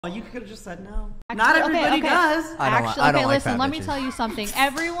You could have just said no. Actually, Not everybody does. I don't like listen, fat let me bitches. tell you something.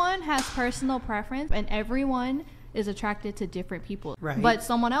 Everyone has personal preference, and everyone is attracted to different people. Right. But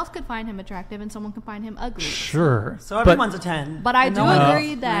someone else could find him attractive, and someone could find him ugly. Sure. So everyone's a 10. But I And do no one-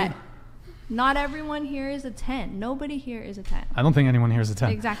 agree that not everyone here is a 10. Nobody here is a 10. I don't think anyone here is a 10.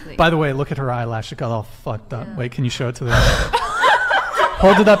 Exactly. By the way, look at her eyelash. It got all fucked up. Wait, can you show it to the...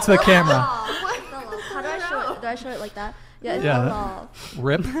 Hold it up to the camera. How do I show it? Do I show it like that? Yeah, it's Yeah.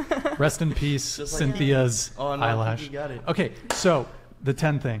 Rip. Rest in peace, Just like Cynthia's Oh, no, I think eyelash. you got it. Okay, so the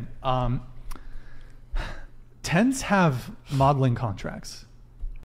 10 thing. 10s have modeling contracts.